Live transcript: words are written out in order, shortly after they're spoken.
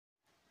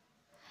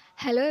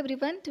Hello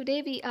everyone,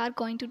 today we are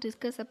going to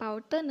discuss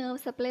about the nerve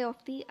supply of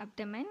the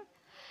abdomen.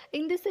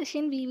 In this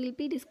session we will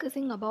be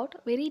discussing about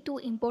very two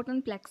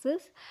important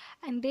plexus,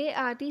 and they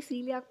are the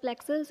celiac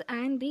plexus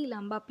and the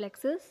lumbar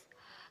plexus.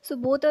 So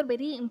both are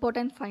very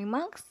important 5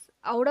 marks.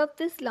 Out of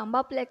this,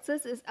 lumbar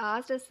plexus is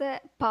asked as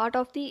a part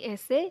of the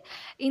essay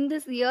in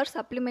this year's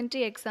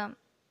supplementary exam.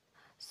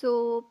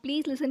 So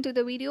please listen to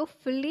the video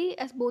fully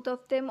as both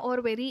of them are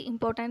very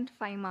important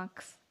 5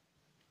 marks.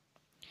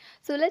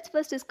 So let's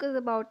first discuss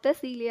about the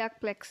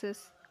celiac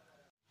plexus.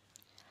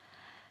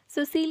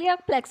 So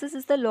celiac plexus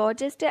is the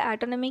largest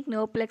autonomic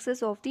nerve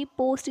plexus of the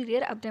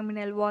posterior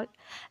abdominal wall.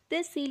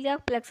 This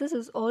celiac plexus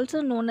is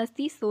also known as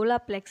the solar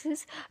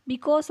plexus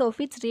because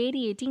of its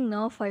radiating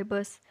nerve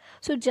fibers.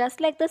 So just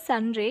like the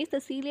sun rays, the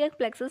celiac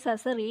plexus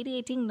has a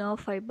radiating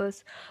nerve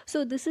fibers.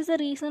 So this is the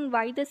reason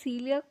why the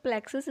celiac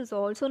plexus is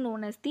also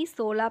known as the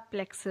solar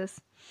plexus.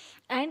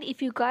 And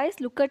if you guys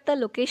look at the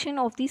location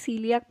of the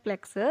celiac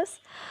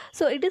plexus,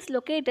 so it is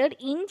located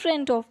in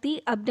front of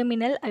the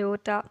abdominal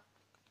aorta.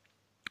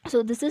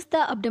 So this is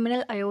the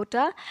abdominal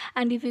aorta,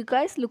 and if you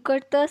guys look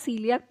at the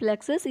celiac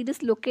plexus, it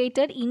is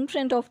located in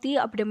front of the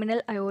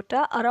abdominal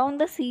aorta around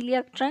the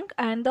celiac trunk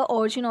and the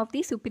origin of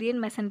the superior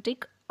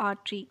mesenteric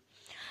artery.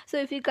 So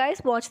if you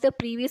guys watch the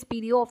previous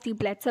video of the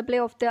blood supply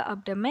of the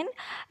abdomen,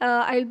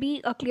 I'll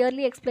be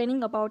clearly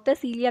explaining about the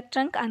celiac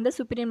trunk and the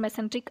superior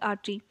mesenteric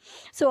artery.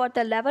 So at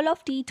the level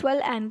of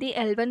T12 and the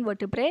L1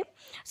 vertebrae,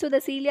 so the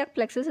celiac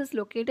plexus is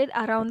located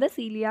around the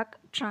celiac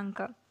trunk.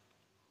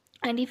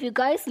 And if you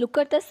guys look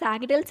at the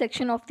sagittal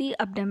section of the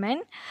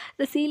abdomen,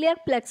 the celiac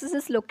plexus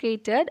is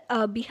located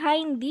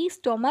behind the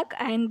stomach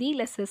and the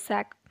lesser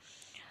sac.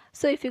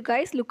 So if you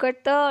guys look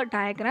at the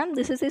diagram,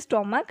 this is the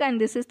stomach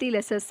and this is the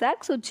lesser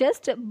sac. So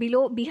just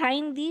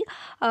behind the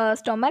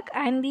stomach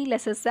and the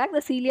lesser sac, the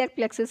celiac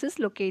plexus is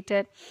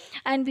located.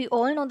 And we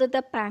all know that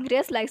the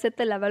pancreas lies at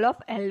the level of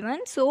L1.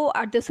 So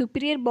at the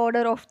superior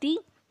border of the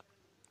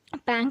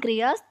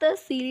pancreas, the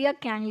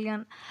celiac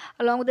ganglion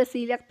along with the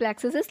celiac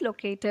plexus is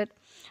located.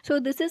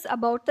 So this is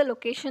about the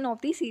location of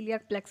the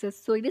celiac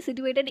plexus. So it is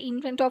situated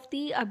in front of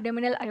the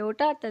abdominal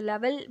aorta at the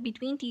level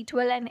between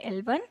T12 and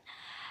L1.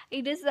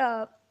 It is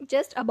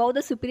just above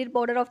the superior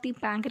border of the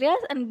pancreas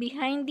and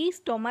behind the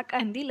stomach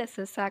and the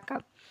lesser sac.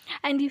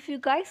 And if you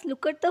guys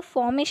look at the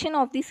formation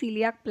of the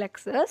celiac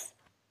plexus,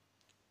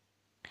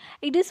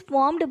 it is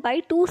formed by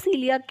two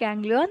celiac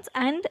ganglions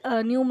and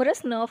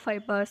numerous nerve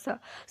fibers.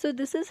 So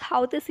this is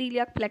how the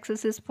celiac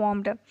plexus is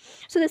formed.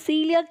 So the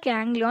celiac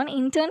ganglion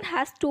in turn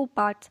has two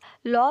parts,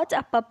 large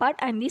upper part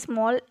and the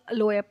small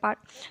lower part.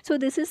 So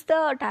this is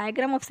the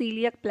diagram of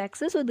celiac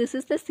plexus. So this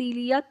is the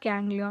celiac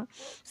ganglion.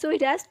 So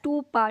it has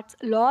two parts,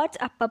 large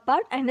upper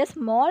part and a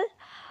small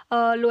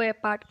lower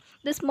part.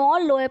 The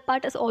small lower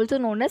part is also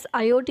known as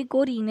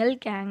aorticorenal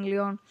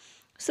ganglion.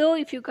 So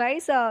if you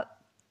guys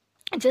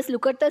just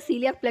look at the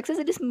celiac plexus,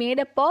 it is made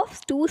up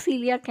of two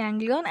celiac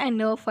ganglion and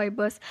nerve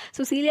fibers.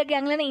 So celiac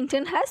ganglion in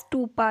turn has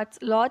two parts,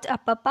 large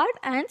upper part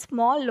and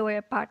small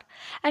lower part.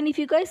 And if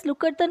you guys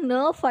look at the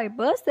nerve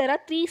fibers, there are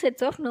three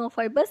sets of nerve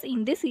fibers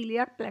in the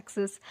celiac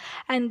plexus,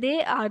 and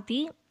they are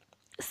the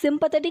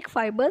sympathetic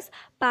fibers,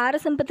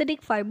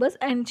 parasympathetic fibers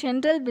and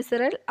central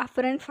visceral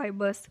afferent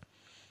fibers.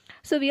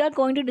 So we are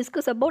going to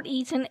discuss about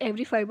each and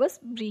every fibers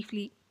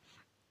briefly.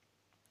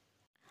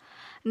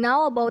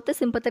 Now about the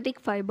sympathetic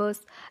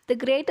fibers. The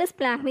greatest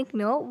splanchnic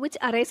nerve, which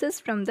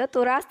arises from the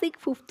thoracic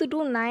 5th to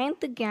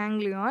 9th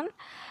ganglion,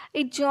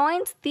 it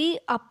joins the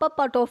upper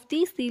part of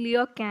the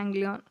celiac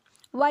ganglion.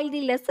 While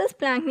the lesser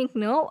splanchnic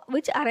nerve,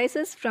 which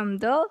arises from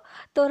the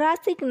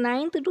thoracic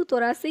 9th to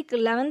thoracic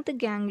 11th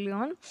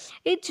ganglion,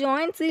 it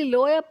joins the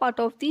lower part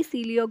of the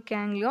celiac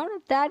ganglion,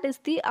 that is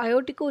the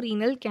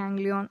aorticorenal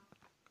ganglion.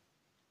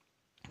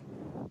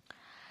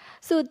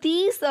 So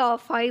these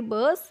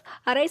fibers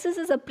arises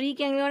as a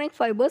preganglionic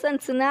fibers and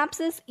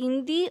synapses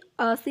in the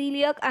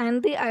celiac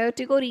and the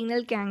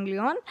aorticorenal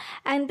ganglion,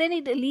 and then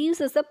it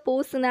leaves as a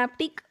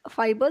postsynaptic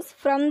fibers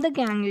from the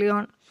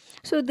ganglion.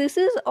 So this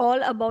is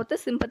all about the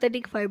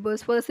sympathetic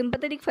fibers. For the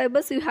sympathetic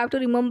fibers, you have to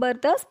remember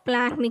the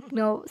splanchnic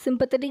nerve.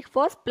 Sympathetic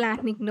for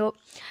splanchnic nerve,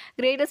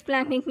 greater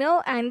splanchnic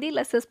nerve and the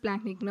lesser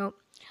splanchnic nerve.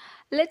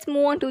 Let's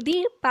move on to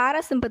the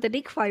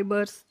parasympathetic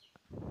fibers.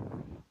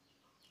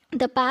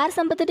 The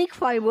parasympathetic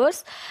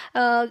fibers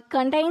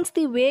contains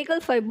the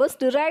vagal fibers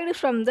derived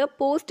from the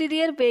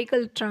posterior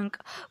vagal trunk,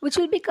 which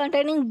will be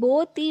containing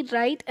both the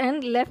right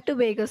and left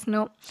vagus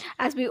nerve.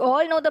 As we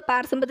all know, the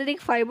parasympathetic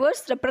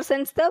fibers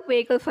represents the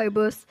vagal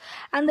fibers,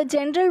 and the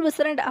central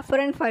visceral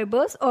afferent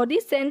fibers or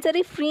the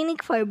sensory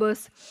phrenic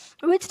fibers,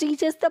 which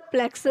reaches the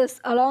plexus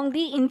along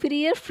the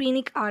inferior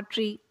phrenic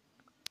artery.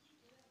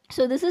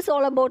 So this is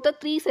all about the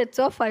three sets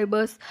of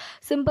fibers.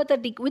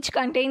 Sympathetic, which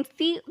contains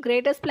the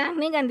greater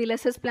splanchnic and the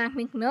lesser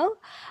splanchnic nerve.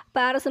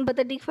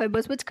 Parasympathetic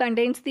fibers, which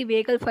contains the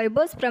vagal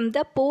fibers from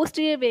the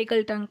posterior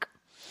vagal trunk,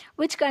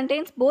 which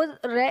contains both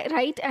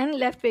right and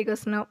left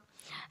vagus nerve.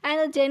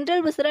 And the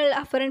central visceral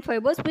afferent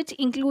fibers, which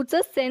includes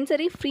the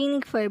sensory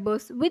phrenic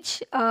fibers,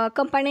 which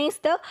accompanies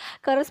the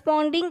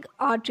corresponding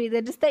artery,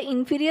 that is the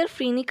inferior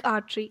phrenic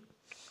artery.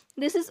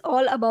 This is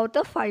all about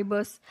the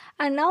fibers.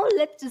 And now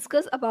let's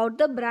discuss about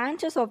the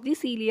branches of the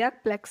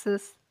celiac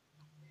plexus.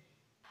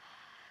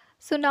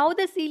 So now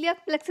the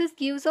celiac plexus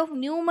gives off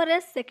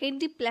numerous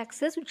secondary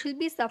plexus which will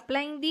be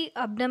supplying the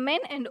abdomen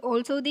and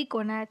also the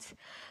gonads.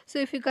 So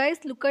if you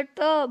guys look at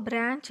the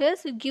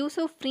branches, it gives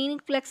off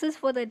phrenic plexus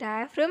for the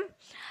diaphragm,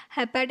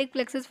 hepatic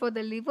plexus for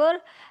the liver,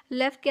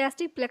 left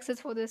gastric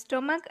plexus for the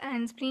stomach,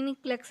 and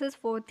splenic plexus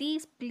for the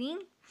spleen,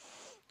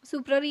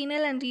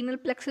 suprarenal and renal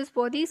plexus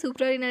for the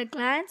suprarenal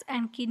glands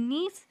and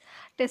kidneys,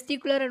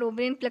 testicular and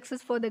ovarian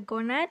plexus for the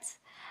gonads,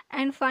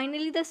 and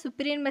finally the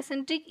superior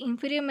mesenteric,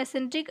 inferior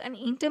mesenteric and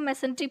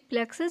intermesenteric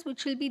plexus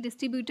which will be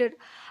distributed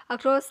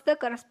across the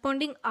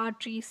corresponding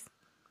arteries.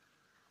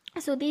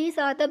 So these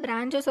are the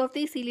branches of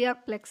the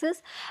celiac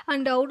plexus,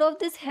 and out of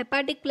this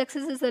hepatic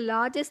plexus is the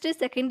largest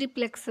secondary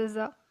plexus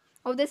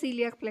of the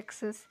celiac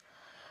plexus.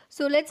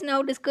 So let's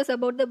now discuss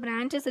about the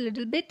branches a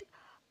little bit.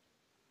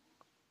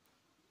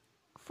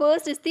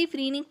 First is the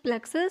phrenic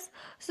plexus.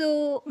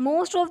 So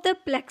most of the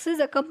plexus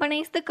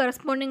accompanies the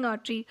corresponding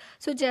artery.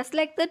 So just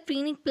like that,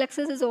 phrenic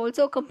plexus is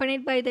also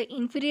accompanied by the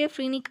inferior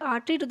phrenic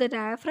artery to the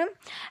diaphragm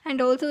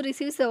and also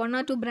receives 1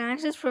 or 2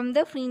 branches from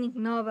the phrenic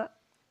nerve.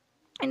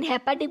 And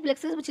hepatic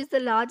plexus, which is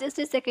the largest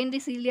secondary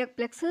celiac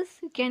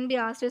plexus, can be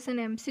asked as an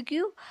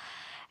MCQ.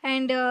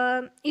 And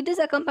it is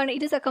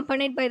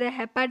accompanied by the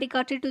hepatic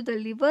artery to the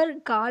liver,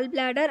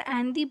 gallbladder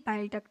and the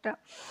bile duct.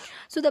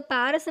 So the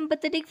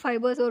parasympathetic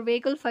fibers or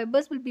vagal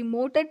fibers will be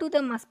motor to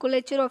the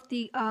musculature of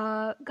the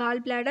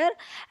gallbladder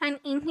and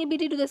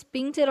inhibited to the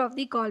sphincter of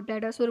the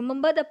gallbladder. So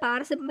remember, the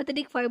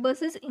parasympathetic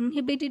fibers is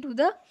inhibited to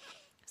the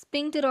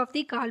sphincter of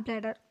the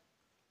gallbladder.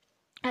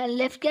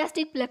 Left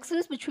gastric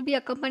plexus, which will be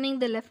accompanying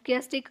the left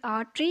gastric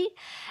artery,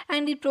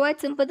 and it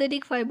provides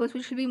sympathetic fibers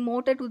which will be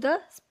motor to the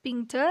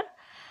sphincter.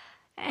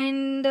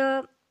 And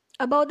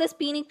about the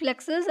splenic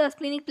plexus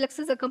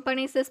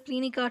accompanies the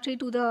splenic artery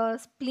to the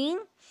spleen,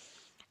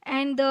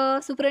 and the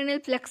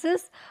suprarenal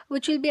plexus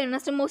which will be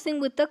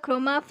anastomosing with the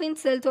chromaffin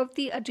cells of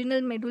the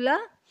adrenal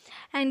medulla,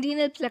 and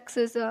renal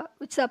plexus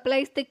which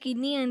supplies the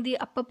kidney and the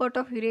upper part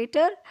of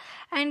ureter,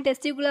 and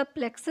testicular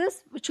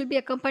plexus which will be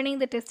accompanying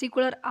the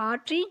testicular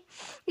artery.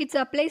 It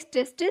supplies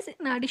testis.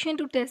 In addition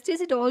to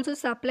testis, it also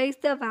supplies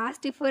the vas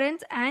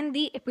deferens and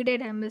the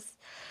epididymis.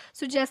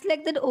 So just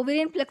like that,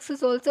 ovarian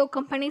plexus also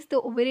accompanies the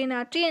ovarian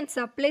artery and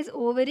supplies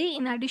ovary.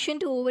 In addition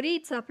to ovary,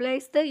 it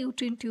supplies the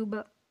uterine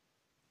tube.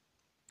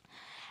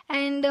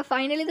 And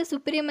finally the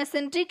superior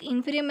mesenteric,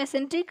 inferior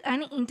mesenteric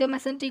and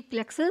intermesenteric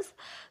plexus.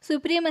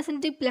 Superior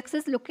mesenteric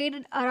plexus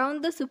located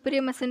around the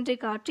superior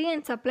mesenteric artery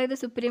and supply the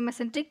superior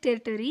mesenteric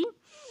territory,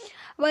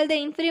 while the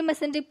inferior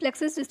mesenteric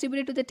plexus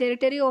distributed to the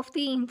territory of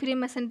the inferior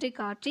mesenteric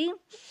artery.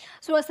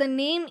 So as the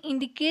name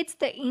indicates,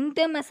 the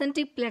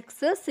intermesenteric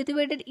plexus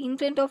situated in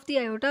front of the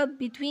aorta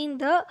between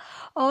the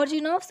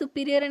origin of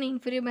superior and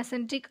inferior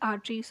mesenteric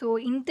artery. So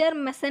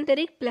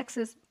intermesenteric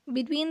plexus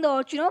between the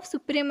origin of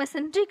superior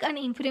mesenteric and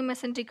inferior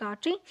mesenteric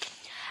artery,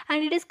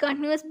 and it is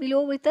continuous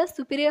below with the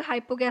superior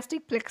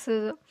hypogastric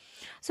plexus.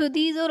 So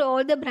these are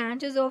all the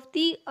branches of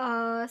the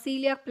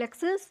celiac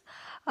plexus.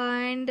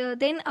 And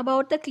then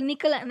about the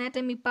clinical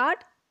anatomy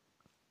part.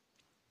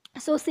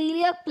 So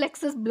celiac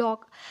plexus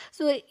block.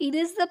 So it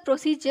is the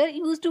procedure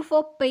used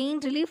for pain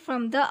relief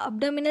from the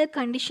abdominal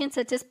conditions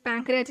such as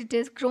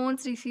pancreatitis,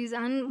 Crohn's disease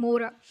and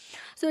more.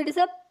 So it is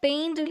a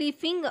pain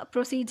relieving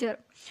procedure.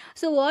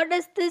 So what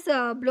does this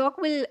block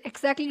will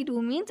exactly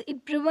do means,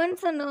 it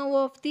prevents the nerve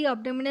of the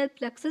abdominal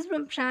plexus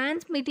from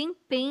transmitting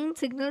pain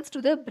signals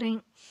to the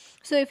brain.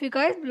 So if you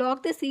guys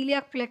block the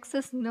celiac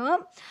plexus,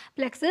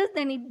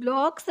 then it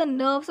blocks the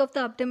nerves of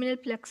the abdominal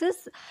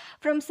plexus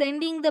from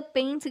sending the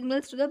pain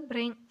signals to the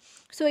brain.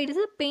 So it is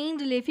a pain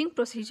relieving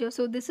procedure.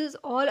 So this is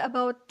all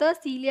about the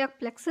celiac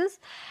plexus.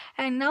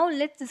 And now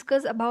let's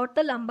discuss about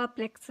the lumbar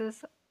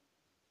plexus.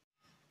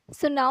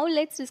 So now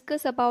let's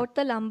discuss about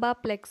the lumbar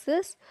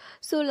plexus.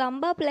 So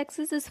lumbar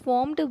plexus is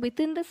formed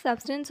within the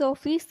substance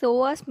of the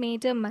psoas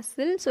major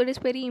muscle. So it is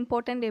very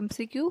important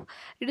MCQ.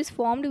 It is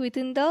formed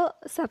within the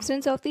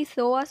substance of the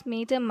psoas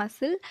major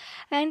muscle,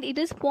 and it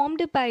is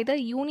formed by the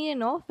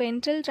union of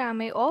ventral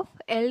rami of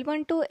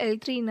L1 to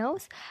L3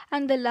 nerves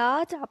and the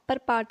large upper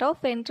part of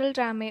ventral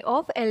rami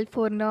of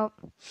L4 nerve.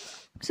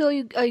 So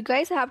you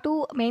guys have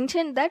to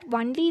mention that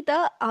only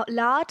the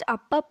large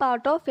upper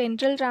part of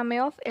ventral rami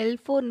of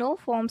L4 nerve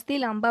forms the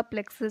lumbar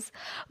plexus,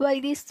 while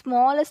the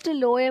smallest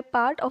lower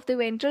part of the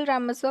ventral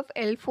ramus of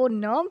L4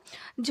 nerve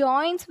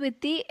joins with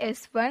the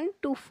S1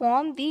 to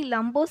form the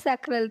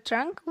lumbosacral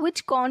trunk,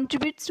 which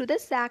contributes to the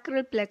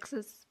sacral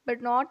plexus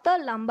but not the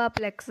lumbar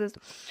plexus.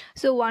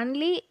 So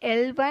only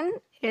L1,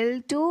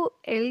 L2,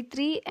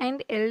 L3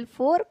 and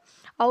L4.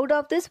 Out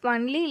of this,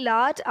 only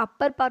large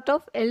upper part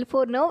of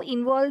L4 nerve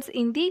involves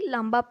in the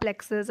lumbar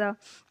plexus.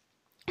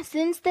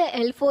 Since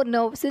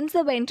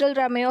the ventral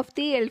rami of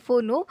the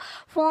L4 nerve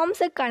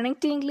forms a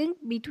connecting link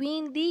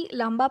between the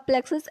lumbar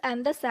plexus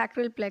and the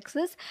sacral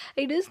plexus,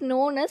 it is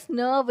known as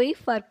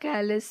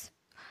𝗷𝗵𝗂𝗂𝗀𝗃.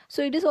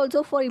 So it is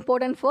also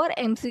important for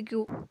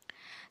MCQ.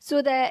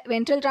 So the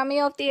ventral rami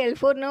of the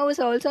L4 nerve is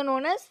also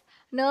known as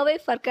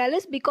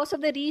𝗂𝗏𝒄𝒄 because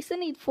of the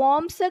reason it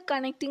forms a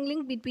connecting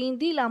link between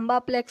the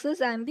lumbar plexus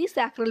and the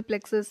sacral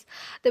plexus.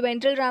 The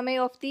ventral rami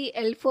of the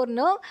L4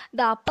 nerve,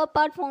 the upper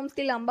part forms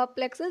the lumbar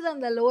plexus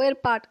and the lower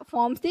part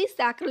forms the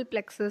sacral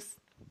plexus.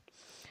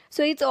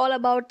 So it's all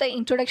about the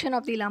introduction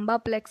of the lumbar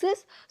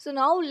plexus. So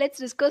now let's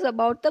discuss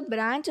about the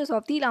branches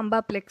of the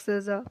lumbar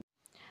plexus.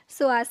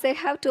 So as I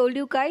have told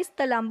you guys,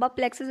 the lumbar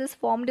plexus is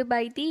formed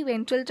by the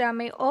ventral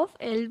rami of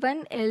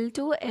L1,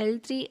 L2,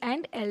 L3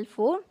 and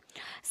L4.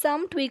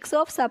 Some tweaks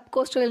of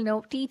subcostal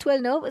nerve,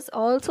 T12 nerve, is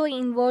also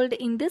involved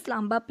in this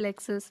lumbar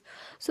plexus.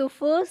 So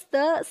first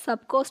the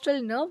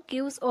subcostal nerve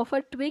gives off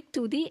a tweak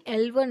to the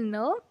L1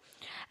 nerve,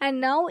 and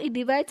now it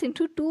divides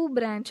into two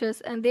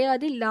branches, and they are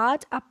the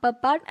large upper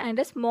part and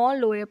a small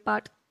lower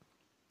part.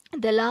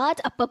 The large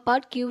upper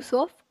part gives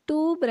off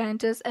two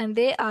branches, and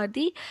they are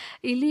the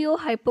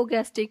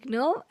iliohypogastric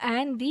nerve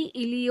and the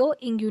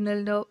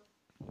ilioinguinal nerve.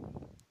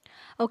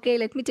 Okay,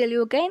 let me tell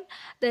you again.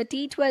 The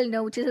T12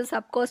 nerve, which is a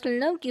subcostal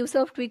nerve, gives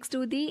off tweaks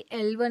to the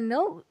L1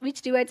 nerve,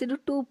 which divides into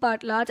two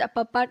parts, large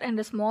upper part and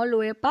a small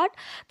lower part.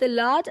 The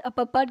large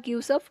upper part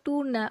gives off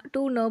two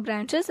nerve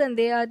branches, and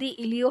they are the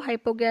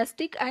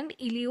iliohypogastric and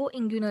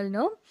ilioinguinal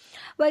nerve,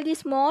 while the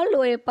small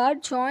lower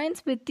part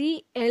joins with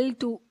the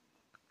L2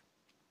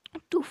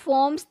 to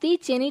forms the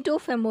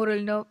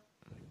genitofemoral nerve.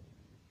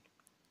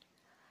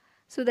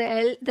 So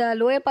the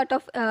lower part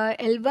of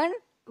L1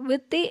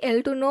 with the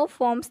L2 nerve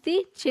forms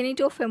the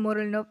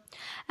genitofemoral nerve.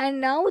 And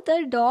now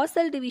the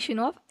dorsal division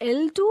of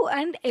L2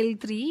 and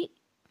L3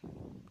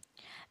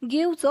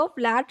 gives off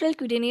lateral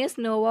cutaneous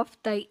nerve of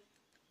thigh.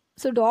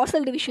 So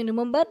dorsal division,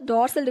 remember,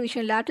 dorsal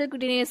division, lateral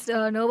cutaneous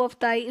nerve of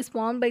thigh is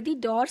formed by the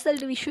dorsal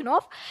division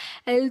of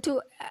L2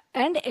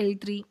 and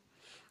L3.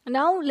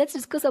 Now let's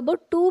discuss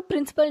about two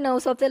principal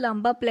nerves of the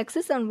lumbar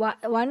plexus, and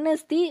one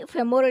is the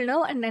femoral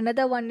nerve and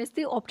another one is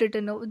the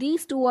obturator nerve.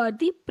 These two are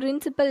the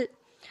principal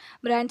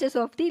branches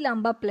of the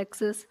lumbar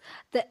plexus.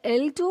 The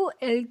L2,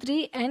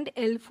 L3 and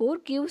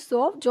L4 gives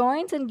off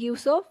joints and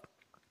gives off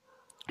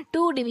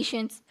two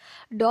divisions,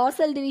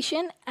 dorsal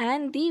division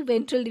and the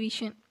ventral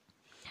division.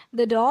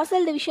 The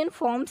dorsal division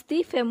forms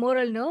the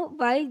femoral nerve,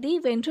 while the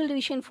ventral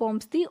division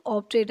forms the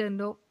obturator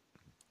nerve.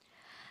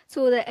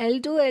 So the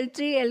L2,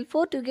 L3,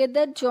 L4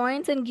 together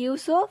joins and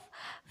gives off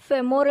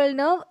femoral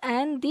nerve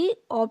and the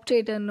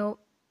obturator nerve.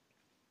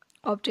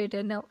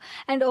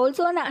 And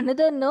also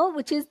another nerve,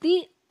 which is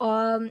the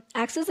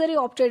accessory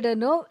obturator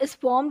nerve, is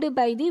formed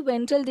by the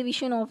ventral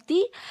division of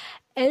the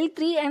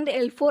L3 and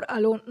L4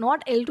 alone,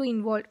 not L2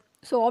 involved.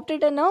 So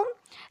obturator nerve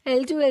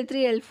L2,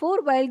 L3,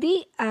 L4, while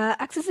the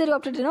accessory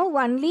obturator nerve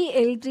only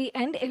L3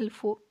 and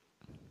L4.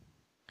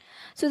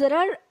 So there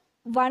are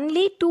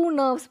only two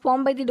nerves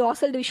formed by the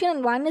dorsal division,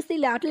 and one is the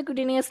lateral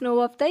cutaneous nerve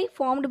of thigh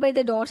formed by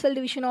the dorsal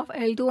division of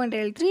L2 and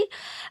L3,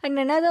 and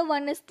another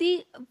one is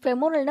the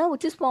femoral nerve,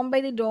 which is formed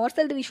by the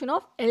dorsal division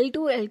of L2,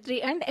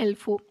 L3 and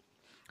L4.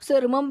 So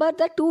remember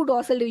the two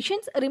dorsal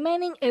divisions.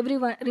 Remaining every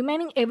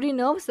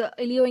nerves,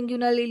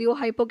 ilioinguinal,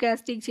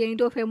 iliohypogastric,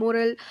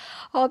 genitofemoral,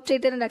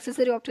 obturator and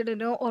accessory obturator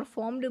nerve, are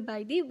formed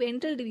by the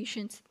ventral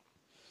divisions.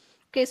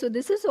 Okay, so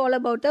this is all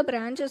about the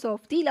branches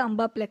of the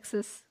lumbar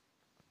plexus.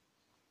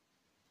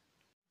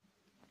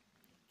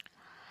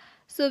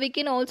 So we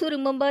can also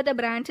remember the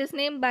branches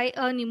name by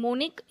a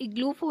mnemonic,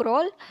 igloo for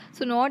all.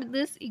 So not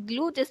this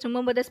igloo, just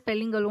remember the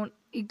spelling alone.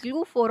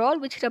 Igloo for all,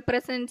 which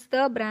represents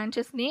the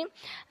branches name,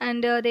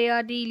 and they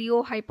are the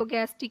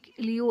iliohypogastric,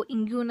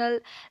 ilioinguinal,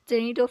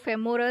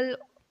 genitofemoral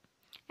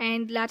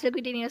and lateral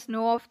cutaneous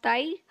nerve of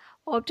thigh,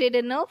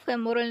 obturator nerve,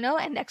 femoral nerve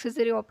and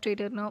accessory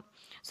obturator nerve.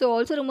 So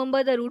also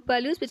remember the root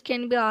values, which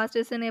can be asked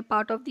as in a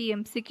part of the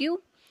MCQ.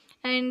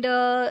 And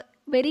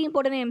very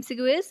important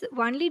MCQ is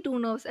only two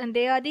nerves, and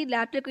they are the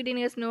lateral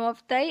cutaneous nerve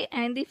of thigh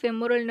and the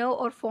femoral nerve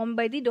are formed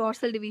by the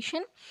dorsal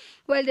division,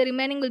 while the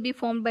remaining will be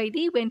formed by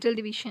the ventral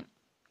division.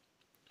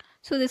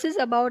 So this is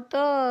about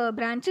the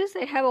branches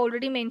I have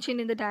already mentioned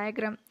in the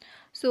diagram.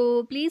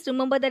 So please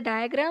remember the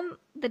diagram.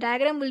 The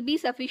diagram will be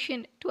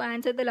sufficient to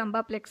answer the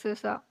lumbar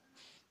plexus.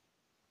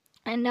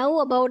 And now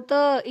about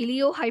the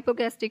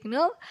iliohypogastric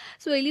nerve.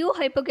 So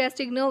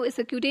iliohypogastric nerve is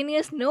a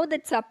cutaneous nerve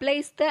that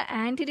supplies the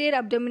anterior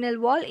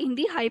abdominal wall in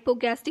the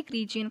hypogastric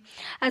region.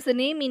 As the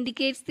name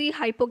indicates, the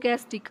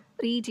hypogastric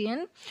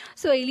region.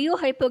 So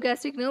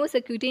iliohypogastric nerve is a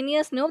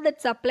cutaneous nerve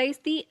that supplies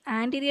the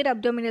anterior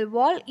abdominal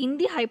wall in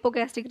the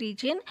hypogastric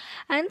region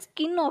and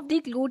skin of the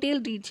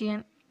gluteal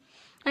region.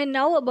 And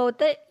now about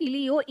the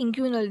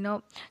ilioinguinal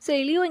nerve. So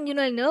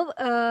ilioinguinal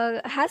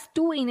nerve has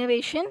two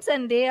innervations,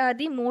 and they are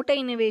the motor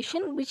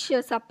innervation, which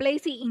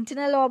supplies the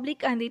internal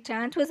oblique and the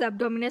transverse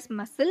abdominis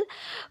muscle,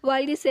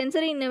 while the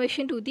sensory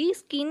innervation to the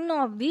skin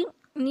of the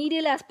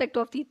medial aspect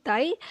of the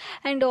thigh,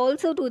 and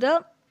also to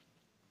the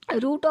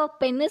root of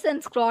penis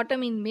and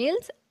scrotum in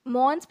males,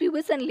 mons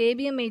pubis and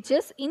labium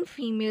majus in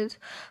females.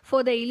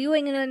 For the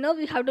ilioinguinal nerve,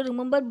 we have to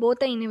remember both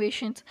the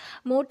innervations.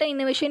 Motor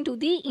innervation to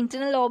the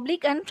internal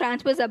oblique and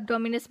transverse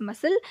abdominis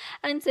muscle,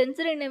 and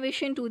sensory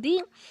innervation to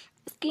the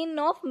skin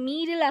of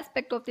medial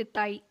aspect of the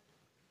thigh.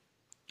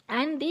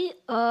 and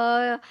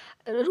the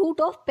root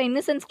of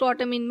penis and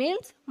scrotum in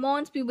males,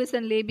 mons pubis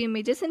and labium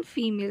majors in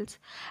females.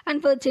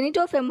 And for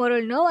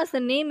genitofemoral nerve, as the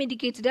name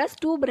indicates, it has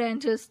two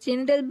branches,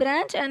 genital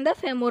branch and the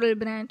femoral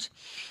branch.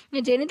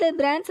 The genital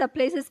branch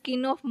supplies the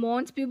skin of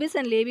mons pubis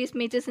and labius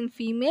majors in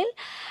female,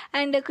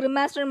 and the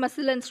cremaster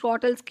muscle and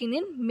scrotal skin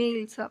in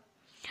males.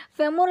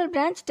 Femoral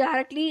branch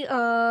directly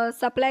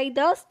supply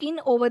the skin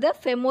over the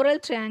femoral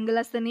triangle.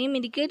 As the name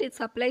indicates, it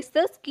supplies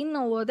the skin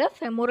over the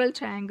femoral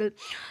triangle.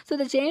 So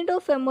the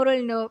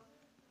genitofemoral nerve.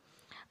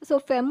 So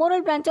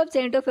femoral branch of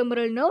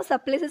genitofemoral nerve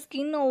supplies the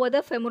skin over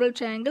the femoral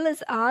triangle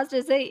is asked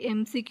as a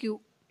MCQ.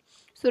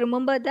 So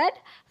remember that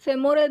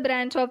femoral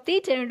branch of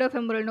the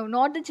genitofemoral nerve,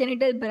 not the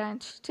genital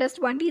branch. Just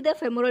only the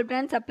femoral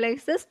branch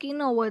supplies the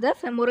skin over the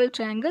femoral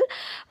triangle,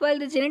 while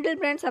the genital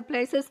branch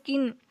supplies the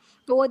skin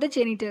over the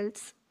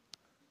genitals.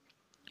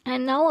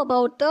 And now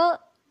about the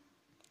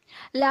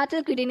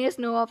lateral cutaneous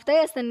nerve of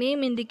thigh. As the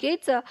name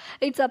indicates,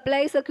 it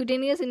supplies a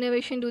cutaneous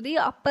innervation to the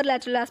upper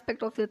lateral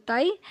aspect of the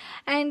thigh,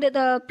 and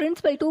the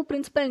two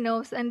principal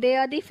nerves, and they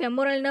are the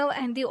femoral nerve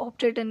and the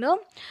obturator nerve.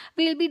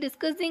 We will be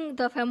discussing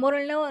the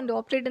femoral nerve and the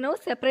obturator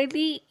nerve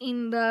separately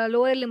in the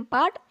lower limb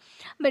part.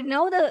 But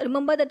now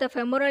remember that the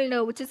femoral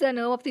nerve, which is a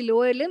nerve of the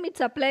lower limb, it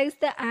supplies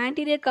the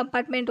anterior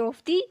compartment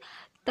of the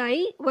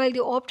thigh, while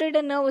the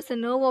obturator nerve is a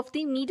nerve of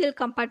the medial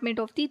compartment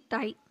of the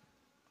thigh.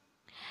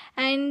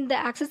 And the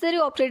accessory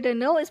obturator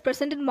nerve is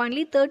present in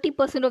only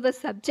 30% of the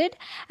subject,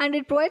 and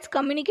it provides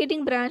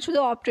communicating branch to the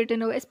obturator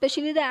nerve,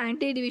 especially the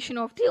anterior division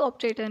of the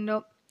obturator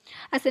nerve.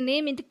 As the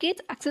name indicates,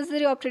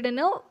 accessory obturator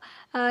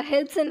nerve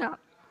helps in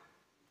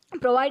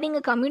providing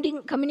a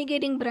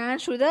communicating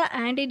branch to the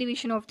anterior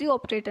division of the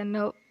obturator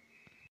nerve.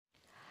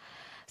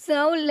 So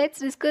now let's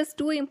discuss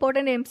two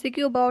important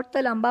MCQ about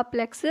the lumbar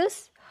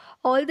plexus.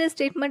 All the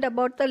statement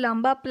about the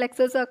lumbar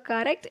plexus are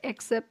correct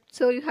except,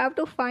 so you have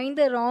to find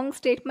the wrong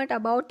statement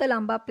about the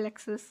lumbar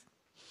plexus.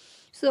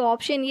 So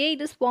option A,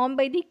 it is formed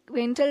by the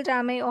ventral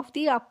rami of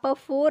the upper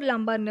four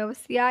lumbar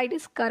nerves. Yeah, it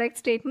is correct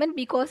statement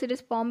because it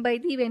is formed by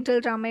the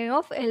ventral rami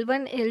of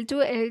L1, L2,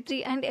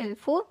 L3 and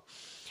L4.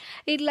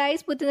 It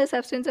lies within the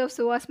substance of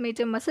psoas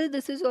major muscle.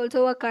 This is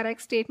also a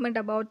correct statement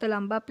about the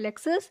lumbar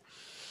plexus.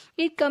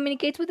 It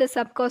communicates with the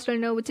subcostal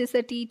nerve, which is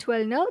the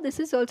T12 nerve. This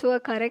is also a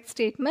correct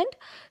statement.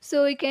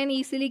 So you can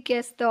easily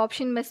guess the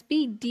option must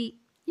be D.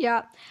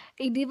 Yeah,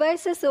 it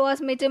divides the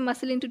psoas major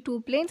muscle into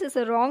two planes is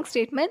a wrong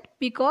statement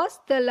because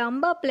the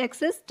lumbar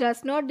plexus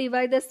does not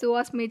divide the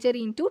psoas major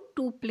into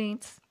two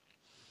planes.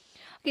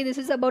 Okay, this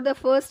is about the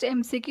first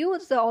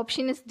MCQ. The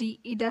option is D.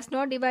 It does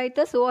not divide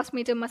the psoas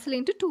major muscle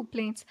into two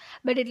planes,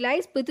 but it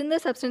lies within the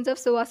substance of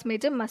psoas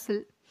major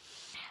muscle.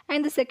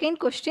 And the second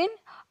question,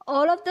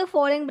 all of the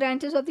following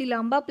branches of the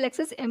lumbar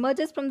plexus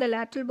emerges from the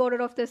lateral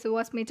border of the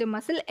psoas major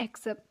muscle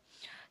except.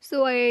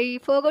 So I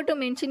forgot to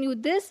mention you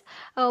this,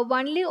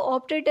 only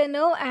obturator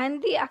nerve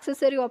and the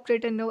accessory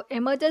obturator nerve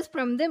emerges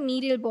from the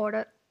medial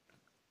border.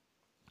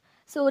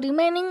 So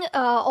remaining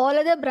all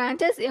other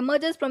branches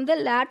emerges from the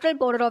lateral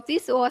border of the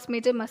psoas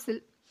major muscle.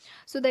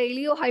 So the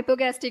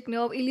iliohypogastric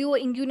nerve,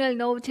 ilioinguinal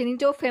nerve,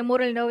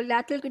 genitofemoral nerve,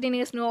 lateral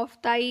cutaneous nerve of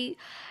thigh,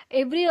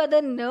 every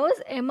other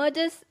nerves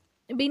emerges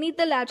beneath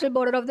the lateral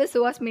border of the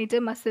psoas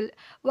major muscle.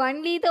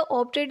 Only the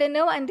obturator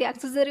nerve and the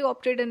accessory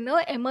obturator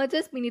nerve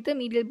emerges beneath the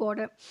medial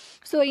border.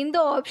 So in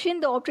the option,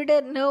 the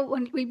obturator nerve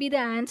will be the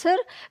answer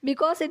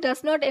because it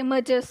does not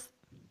emerges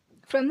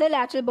from the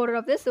lateral border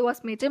of the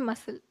psoas major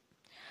muscle.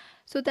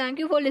 So thank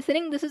you for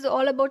listening. This is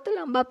all about the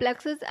lumbar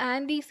plexus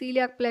and the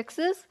celiac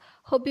plexus.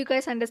 Hope you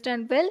guys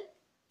understand well.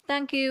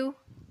 Thank you.